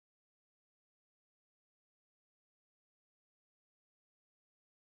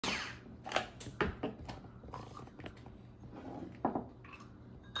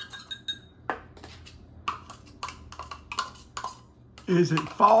Is it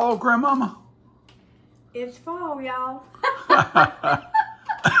fall, Grandmama? It's fall, y'all. Oh,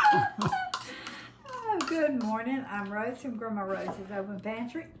 good morning. I'm Rose from Grandma Rose's Open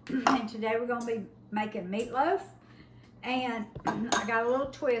Pantry. And today we're going to be making meatloaf. And I got a little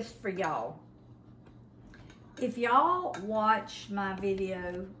twist for y'all. If y'all watch my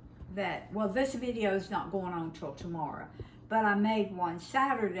video this video is not going on till tomorrow. But I made one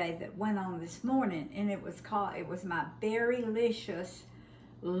Saturday that went on this morning, and it was my Berrylicious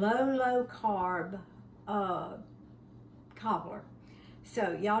low carb cobbler.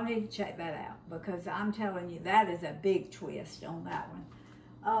 So y'all need to check that out, because I'm telling you, that is a big twist on that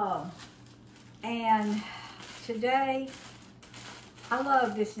one. And today, I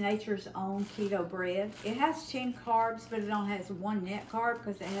love this Nature's Own keto bread. It has 10 carbs, but it only has 1 net carb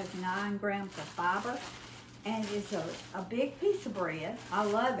because it has 9 grams of fiber. And it's a big piece of bread. I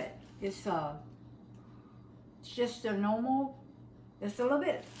love it. It's just a normal, it's a little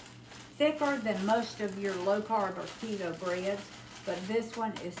bit thicker than most of your low carb or keto breads, but this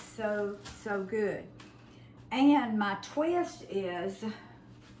one is so good. And my twist is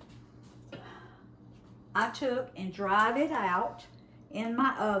I took and dried it out in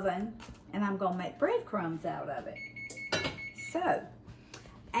my oven, and I'm gonna make breadcrumbs out of it. So,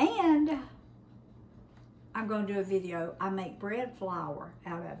 and I'm going to do a video. I make bread flour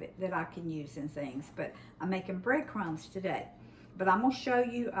out of it that I can use in things, but I'm making breadcrumbs today. But I'm going to show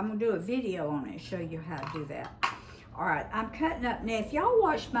you, I'm going to do a video on it, show you how to do that. All right, I'm cutting up. Now, if y'all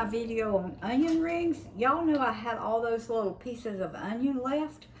watched my video on onion rings, y'all knew I had all those little pieces of onion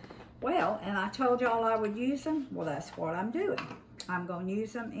left. Well, and I told y'all I would use them. Well, that's what I'm doing. I'm going to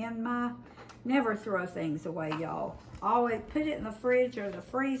use them in my, never throw things away, y'all. Always put it in the fridge or the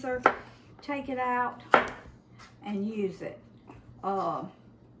freezer, take it out, and use it,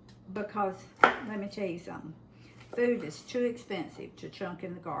 because let me tell you something, food is too expensive to chunk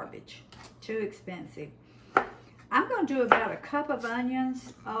in the garbage, too expensive. I'm going to do about 1 cup of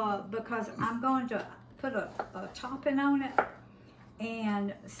onions, because I'm going to put a topping on it,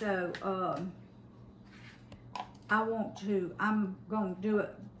 and so I'm going to do it,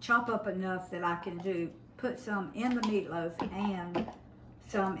 chop up enough that I can put some in the meatloaf and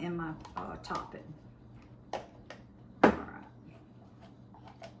some in my topping.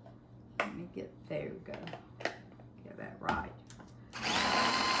 There we go. Get that right.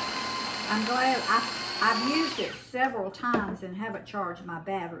 I'm glad I've used it several times and haven't charged my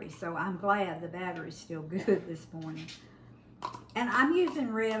battery, so I'm glad the battery's still good this morning. And I'm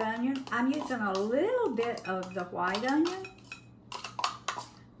using red onion. I'm using a little bit of the white onion,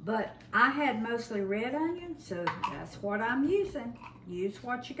 but I had mostly red onion, so that's what I'm using. Use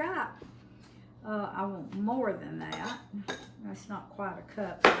what you got. I want more than that. That's not quite 1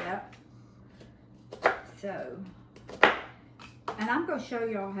 cup yet. So, and I'm going to show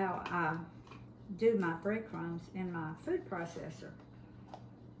y'all how I do my breadcrumbs in my food processor.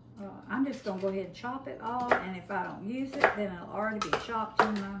 I'm just going to go ahead and chop it all, and if I don't use it, then it'll already be chopped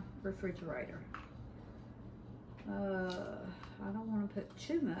in my refrigerator. I don't want to put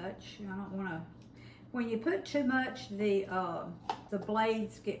too much. I don't want to. When you put too much, the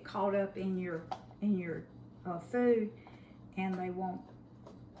blades get caught up in your food, and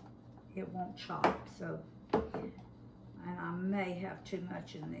it won't chop. So, and I may have too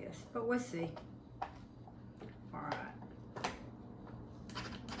much in this, but we'll see. All right.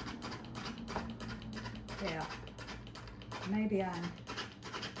 Yeah. Maybe I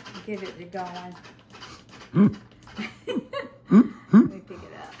get it to going. Let me pick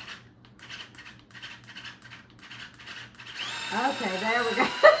it up. Okay, there we go.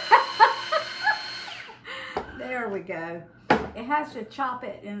 There we go. It has to chop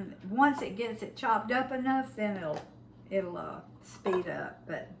it, and once it gets it chopped up enough, then it'll speed up.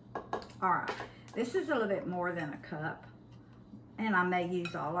 But all right, this is a little bit more than 1 cup, and I may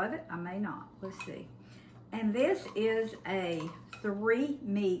use all of it. I may not. Let's see. And this is a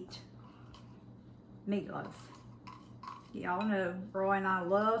 3-meat meatloaf. Y'all know Roy and I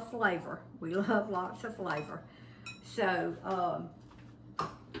love flavor. We love lots of flavor. So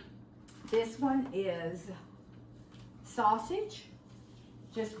this one is sausage,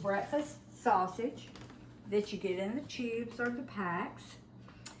 just breakfast sausage that you get in the tubes or the packs.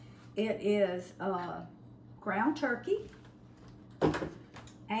 It is ground turkey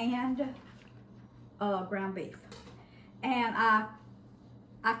and ground beef. And I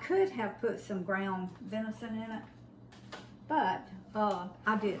could have put some ground venison in it, but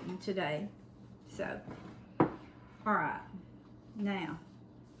I didn't today. So, all right, now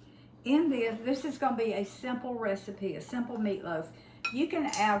in this is going to be a simple recipe, a simple meatloaf. You can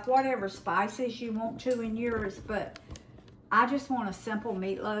add whatever spices you want to in yours, but I just want a simple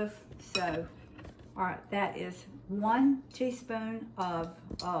meatloaf. So, all right, that is 1 teaspoon of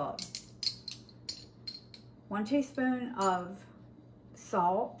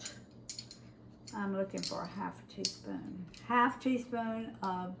salt. I'm looking for a half teaspoon. Half teaspoon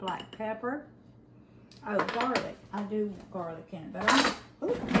of black pepper. Oh, garlic. I do want garlic in it, but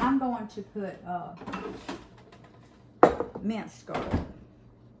I'm going to put minced garlic.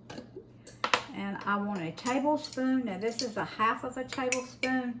 And I want a tablespoon. Now this is a half of a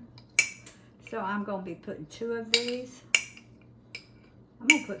tablespoon. So I'm going to be putting 2 of these. I'm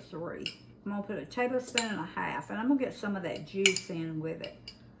going to put 3. I'm going to put a tablespoon and a half. And I'm going to get some of that juice in with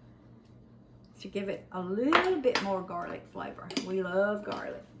it to give it a little bit more garlic flavor. We love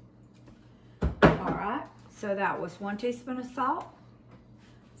garlic. All right. So that was 1 teaspoon of salt.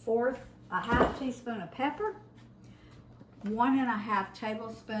 A half teaspoon of pepper. 1.5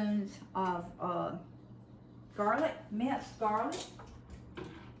 tablespoons of garlic, minced garlic.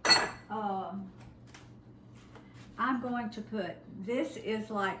 I'm going to put, this is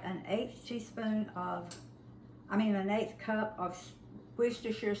like an 1/8 cup of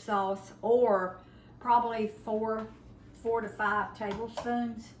Worcestershire sauce, or probably 4 to 5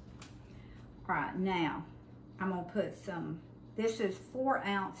 tablespoons. All right, now I'm gonna put some, this is 4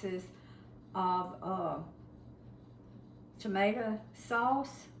 ounces of tomato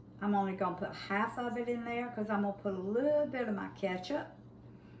sauce. I'm only gonna put half of it in there because I'm gonna put a little bit of my ketchup,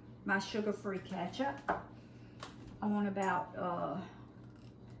 my sugar-free ketchup. I want about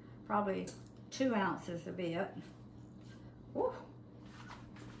probably 2 ounces of it. Woo.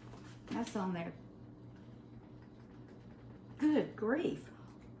 That's on there. Good grief.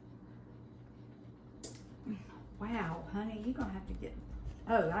 Wow, honey, you're gonna have to get,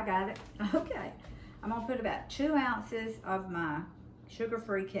 oh, I got it. Okay. I'm gonna put about 2 ounces of my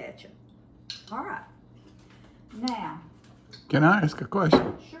sugar-free ketchup. All right. Now. Can I ask a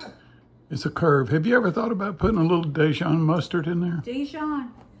question? Sure. It's a curve. Have you ever thought about putting a little Dijon mustard in there?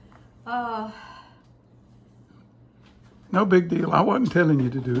 Dijon? No big deal. I wasn't telling you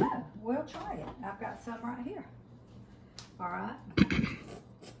to do it. No, we'll try it. I've got some right here. All right.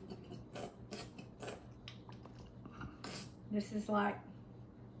 This is like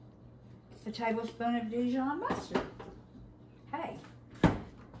a tablespoon of Dijon mustard. Hey,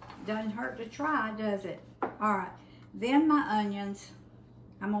 doesn't hurt to try, does it? All right, then my onions.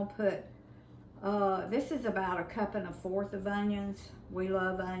 I'm gonna put, this is about 1 1/4 cups of onions. We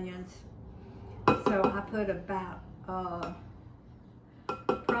love onions. So I put about,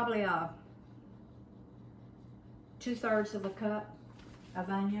 probably 2/3 of a cup of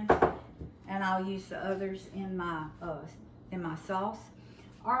onion. And I'll use the others in my sauce.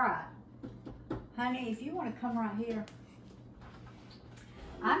 All right. Honey, if you want to come right here,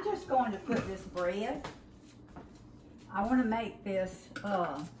 I'm just going to put this bread. I want to make this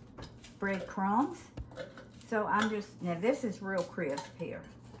bread crumbs. So I'm just, now this is real crisp here.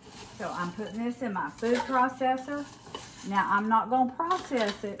 So I'm putting this in my food processor. Now I'm not going to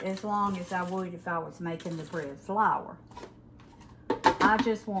process it as long as I would if I was making the bread flour. I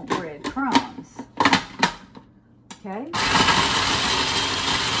just want bread crumbs. Okay?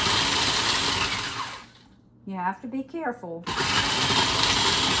 You have to be careful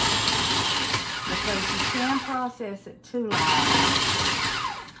because you can process it too long.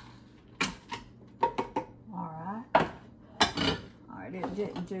 Alright, it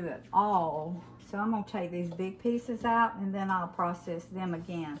didn't do it all. So I'm going to take these big pieces out and then I'll process them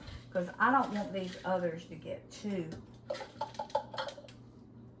again because I don't want these others to get too.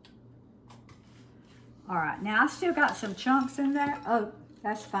 Alright, now I still got some chunks in there. Oh,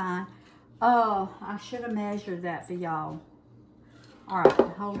 that's fine. Oh, I should have measured that for y'all. Alright,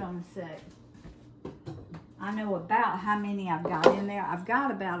 hold on a sec. I know about how many I've got in there. I've got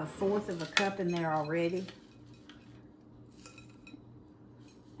about 1/4 of a cup in there already.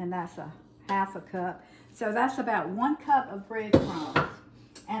 And that's a 1/2 cup. So that's about 1 cup of breadcrumbs.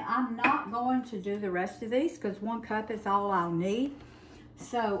 And I'm not going to do the rest of these because 1 cup is all I'll need.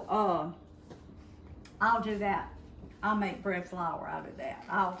 So, I'll do that. I'll make bread flour out of that.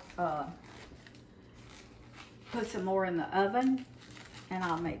 I'll put some more in the oven and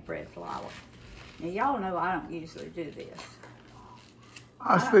I'll make bread flour. Now y'all know I don't usually do this.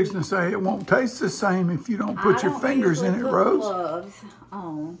 I was fixing to say it won't taste the same if you don't put your fingers in it, Rose. I don't gloves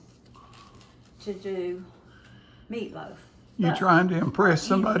on to do meatloaf. You trying to impress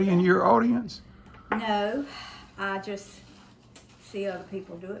somebody in your audience? No, I just see other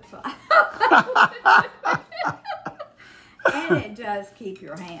people do it, so and it does keep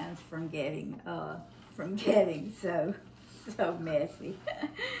your hands from getting so so messy.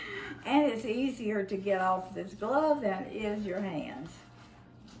 And it's easier to get off this glove than it is your hands.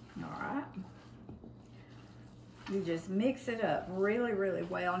 All right. You just mix it up really, really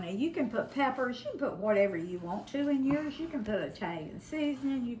well. Now you can put peppers, you can put whatever you want to in yours. You can put Italian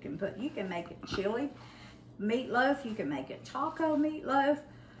seasoning, you can make it chili meatloaf, you can make it taco meatloaf.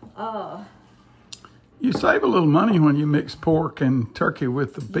 You save a little money when you mix pork and turkey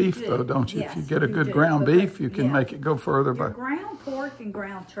with the beef, though, don't you? Yes, if you get a good do. ground beef, you can make it go further. Your ground pork and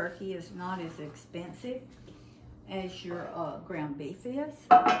ground turkey is not as expensive as your ground beef is.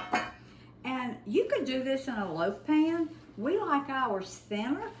 And you could do this in a loaf pan. We like ours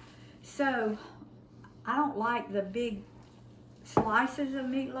thinner, so I don't like the big slices of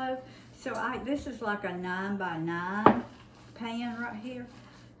meatloaf. So this is like a 9x9 pan right here.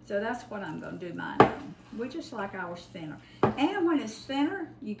 So that's what I'm going to do mine in. We just like ours thinner. And when it's thinner,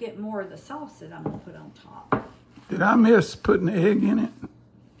 you get more of the sauce that I'm going to put on top. Did I miss putting egg in it?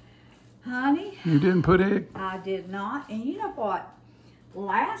 Honey? You didn't put egg? I did not. And you know what?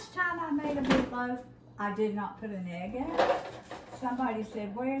 Last time I made a meatloaf, I did not put an egg in it. Somebody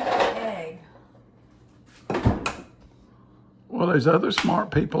said, where's the egg? Well, there's other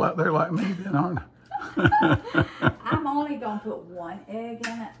smart people out there like me then, aren't there? I'm only going to put one egg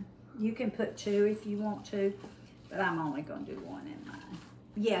in it. You can put two if you want to, but I'm only going to do one in mine.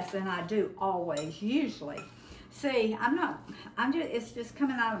 Yes, and I do always, usually. See, it's just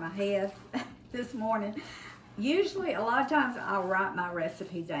coming out of my head this morning. Usually, a lot of times, I'll write my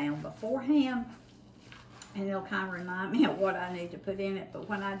recipe down beforehand, and it'll kind of remind me of what I need to put in it. But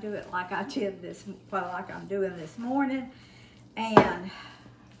when I do it like I did like I'm doing this morning, and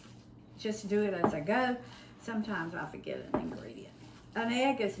just do it as I go, sometimes I forget an ingredient. An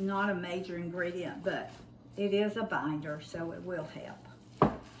egg is not a major ingredient, but it is a binder, so it will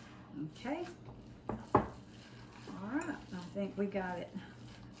help. Okay. All right, I think we got it.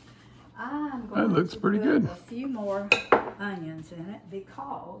 I'm going that looks pretty good. A few more onions in it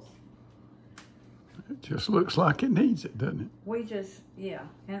because it just looks like it needs it, doesn't it? Yeah,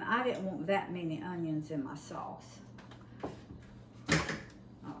 and I didn't want that many onions in my sauce.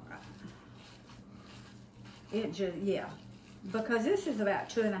 All right. Because this is about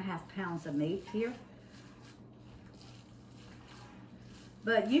 2.5 pounds of meat here.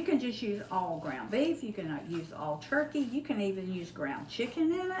 But you can just use all ground beef. You can use all turkey. You can even use ground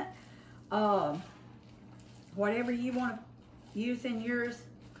chicken in it. Whatever you want to use in yours.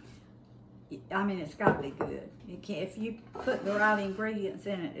 I mean, it's got to be good. If you put the right ingredients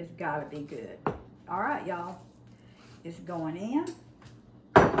in it, it's got to be good. All right, y'all. It's going in.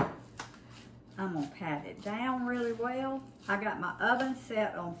 I'm going to pat it down really well. I got my oven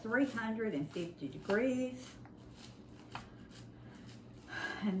set on 350 degrees.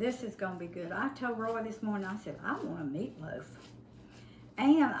 And this is going to be good. I told Roy this morning, I said, I want a meatloaf.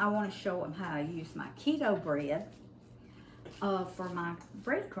 And I want to show him how I use my keto bread for my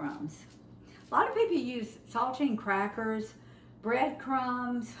breadcrumbs. A lot of people use saltine crackers,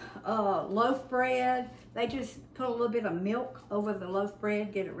 breadcrumbs, loaf bread. They just put a little bit of milk over the loaf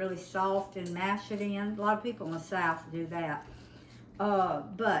bread, get it really soft and mash it in. A lot of people in the South do that.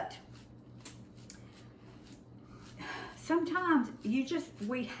 But sometimes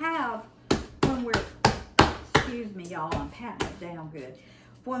excuse me y'all, I'm patting it down good.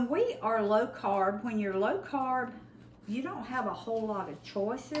 When we are low carb, when you're low carb, you don't have a whole lot of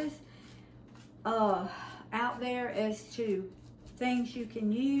choices out there as to things you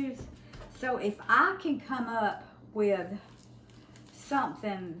can use. So if I can come up with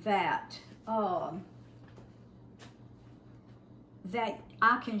something that that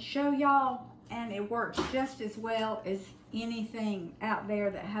I can show y'all and it works just as well as anything out there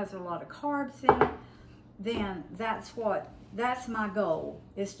that has a lot of carbs in it, then that's my goal,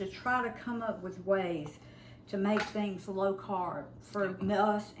 is to try to come up with ways to make things low carb for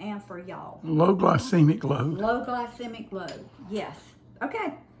us and for y'all. Low glycemic load. Low glycemic load, yes.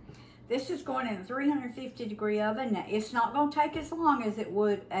 Okay, this is going in a 350 degree oven. Now, it's not going to take as long as it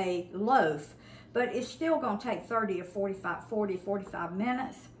would a loaf, but it's still going to take 40, 45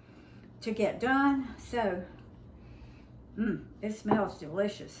 minutes to get done. So, it smells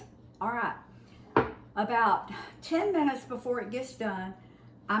delicious. All right, about 10 minutes before it gets done,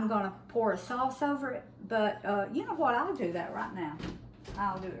 I'm going to pour a sauce over it, but you know what, I'll do that right now.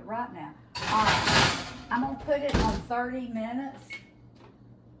 I'll do it right now. All right, I'm going to put it on 30 minutes,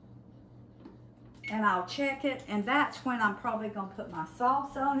 and I'll check it, and that's when I'm probably going to put my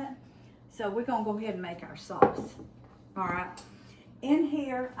sauce on it. So we're going to go ahead and make our sauce. All right, in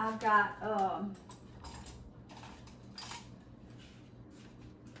here I've got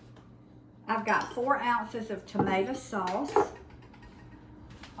I've got 4 ounces of tomato sauce.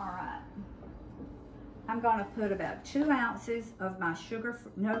 All right. I'm going to put about 2 ounces of my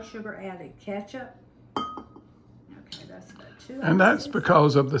no sugar added ketchup. Okay, that's about 2 ounces. And that's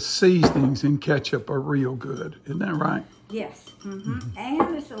because of the seasonings in ketchup are real good. Isn't that right? Yes.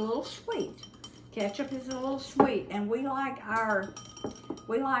 And it's a little sweet. Ketchup is a little sweet, and we like our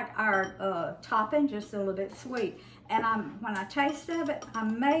topping just a little bit sweet. And when I taste of it, I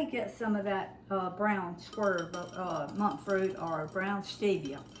may get some of that brown swerve, monk fruit or brown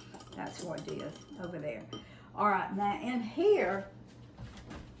stevia. That's what it is over there. All right, now in here,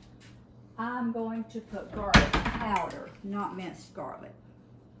 I'm going to put garlic powder, not minced garlic.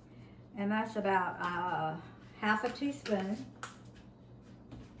 And that's about half a teaspoon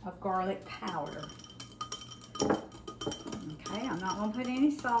of garlic powder. Okay, I'm not gonna put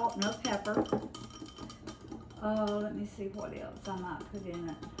any salt, no pepper. Let me see what else I might put in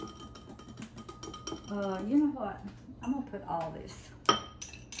it. You know what? I'm gonna put all this.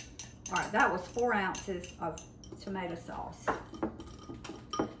 All right, that was 4 ounces of tomato sauce.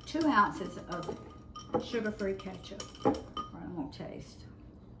 2 ounces of sugar-free ketchup. All right, I'm gonna taste.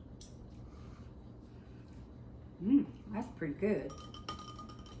 That's pretty good.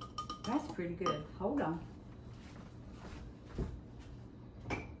 That's pretty good. Hold on.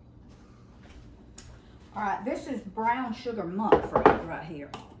 All right, this is brown sugar monk fruit right here.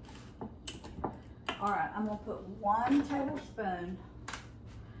 All right, I'm gonna put 1 tablespoon.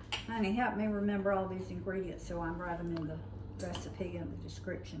 Honey, help me remember all these ingredients so I write them in the recipe in the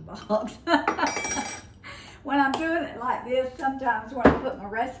description box. When I'm doing it like this, sometimes when I put my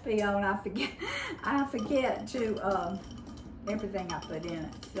recipe on, I forget to everything I put in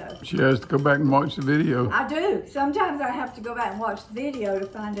it. So she has to go back and watch the video. I do. Sometimes I have to go back and watch the video to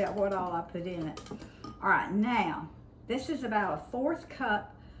find out what all I put in it. All right, now this is about a 1/4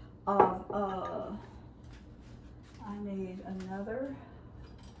 cup of. I need another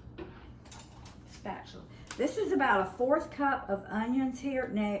spatula. This is about a 1/4 cup of onions here.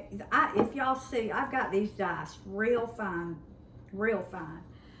 Now, if y'all see, I've got these diced real fine,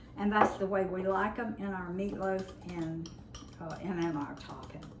 and that's the way we like them in our meatloaf and in our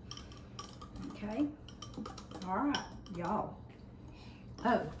topping. Okay, all right, y'all.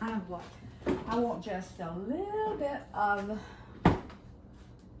 Oh, I want just a little bit of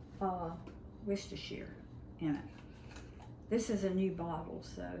Worcestershire in it. This is a new bottle,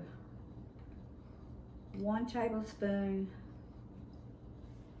 so 1 tablespoon,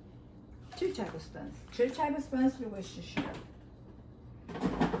 2 tablespoons. 2 tablespoons of Worcestershire.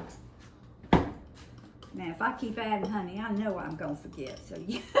 Now, if I keep adding honey, I know I'm going to forget. So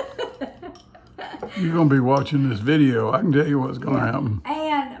You're going to be watching this video. I can tell you what's going to happen.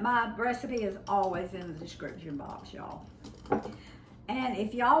 And my recipe is always in the description box, y'all. And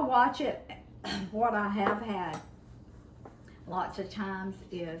if y'all watch it, what I have had lots of times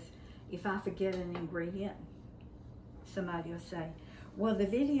is if I forget an ingredient, somebody will say, well, the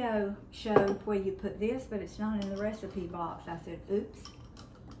video showed where you put this, but it's not in the recipe box. I said, oops.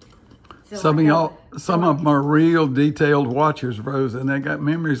 So some of them are real detailed watchers, Rose, and they got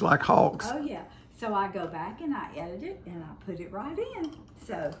memories like hawks. Oh, yeah. So I go back and I edit it and I put it right in.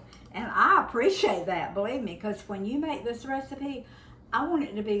 So, and I appreciate that, believe me, because when you make this recipe, I want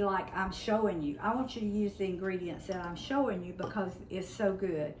it to be like I'm showing you. I want you to use the ingredients that I'm showing you because it's so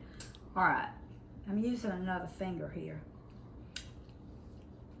good. All right, I'm using another finger here.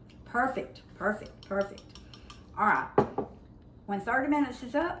 Perfect, perfect, perfect. All right, when 30 minutes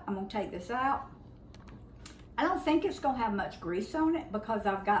is up, I'm gonna take this out. I don't think it's gonna have much grease on it because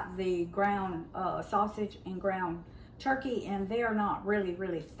I've got the ground sausage and ground turkey and they're not really,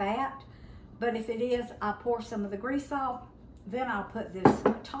 really fat. But if it is, I'll pour some of the grease off, then I'll put this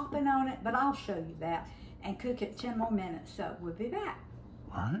topping on it, but I'll show you that and cook it 10 more minutes, so we'll be back.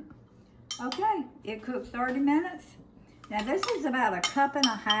 All right. Okay, it cooked 30 minutes. Now this is about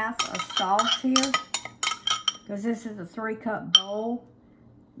 1.5 cups of sauce here, because this is a 3-cup bowl.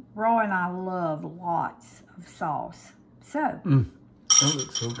 Roy and I love lots of sauce. So, that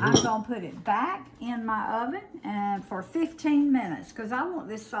looks so good. I'm gonna put it back in my oven and for 15 minutes, because I want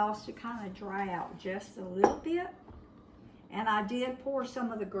this sauce to kind of dry out just a little bit. And I did pour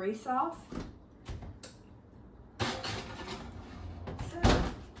some of the grease off. So,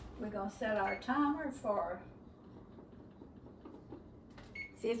 we're gonna set our timer for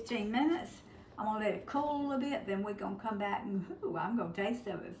 15 minutes. I'm gonna let it cool a little bit, then we're gonna come back and I'm gonna taste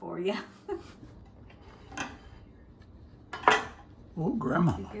of it for you. Oh,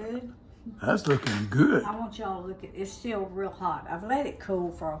 Grandma. Good? That's looking good. I want y'all to look at it's still real hot. I've let it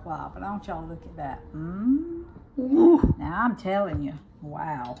cool for a while, but I want y'all to look at that. Ooh. Now I'm telling you,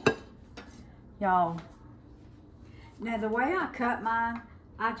 wow. Y'all, now the way I cut mine,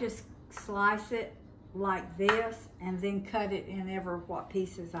 I just slice it like this and then cut it in what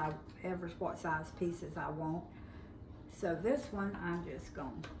size pieces I want. So this one I'm just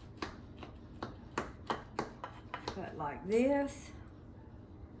gonna cut like this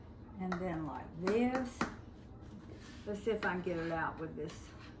and then like this. Let's see if I can get it out with this.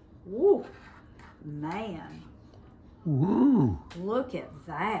 Woo, man. Woo. Look at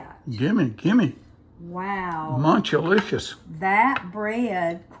that. Gimme, gimme. Wow. Munchalicious. That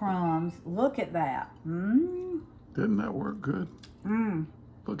bread crumbs, look at that. Didn't that work good?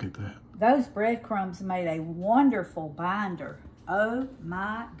 Look at that. Those breadcrumbs made a wonderful binder. Oh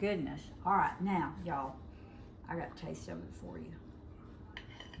my goodness. All right, now, y'all, I got a taste of it for you.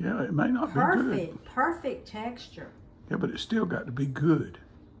 Yeah, it may not be good. Perfect texture. Yeah, but it still got to be good.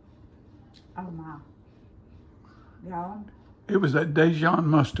 Oh my. Y'all. It was that Dijon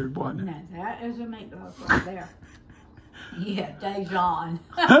mustard, wasn't it? No, that is a meatloaf right there. Yeah, Dijon.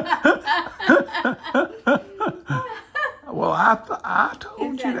 Well, I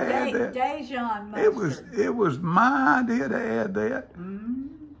told you to add that. Dijon mustard. It was my idea to add that.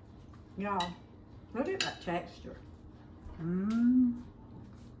 Y'all, look at that texture. Now,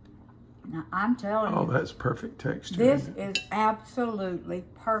 I'm telling you. Oh, that's perfect texture. This is absolutely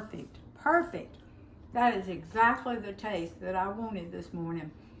perfect. Perfect. That is exactly the taste that I wanted this morning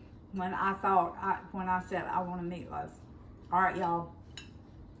when I said I want a meatloaf. All right, y'all.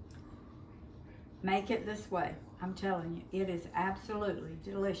 Make it this way. I'm telling you, it is absolutely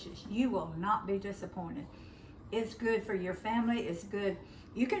delicious. You will not be disappointed. It's good for your family. It's good.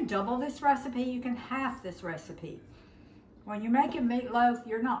 You can double this recipe. You can half this recipe. When you're making meatloaf,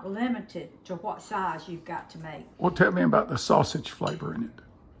 you're not limited to what size you've got to make. Well, tell me about the sausage flavor in it.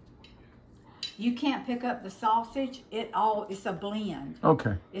 You can't pick up the sausage. It's a blend.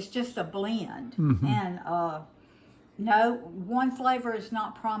 Okay. It's just a blend. And no, one flavor is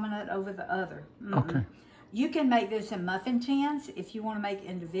not prominent over the other. Okay. You can make this in muffin tins if you want to make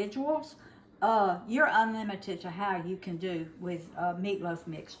individuals. You're unlimited to how you can do with meatloaf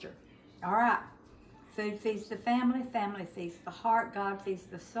mixture. All right. Food feeds the family. Family feeds the heart. God feeds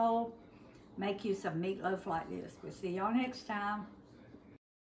the soul. Make use of meatloaf like this. We'll see y'all next time.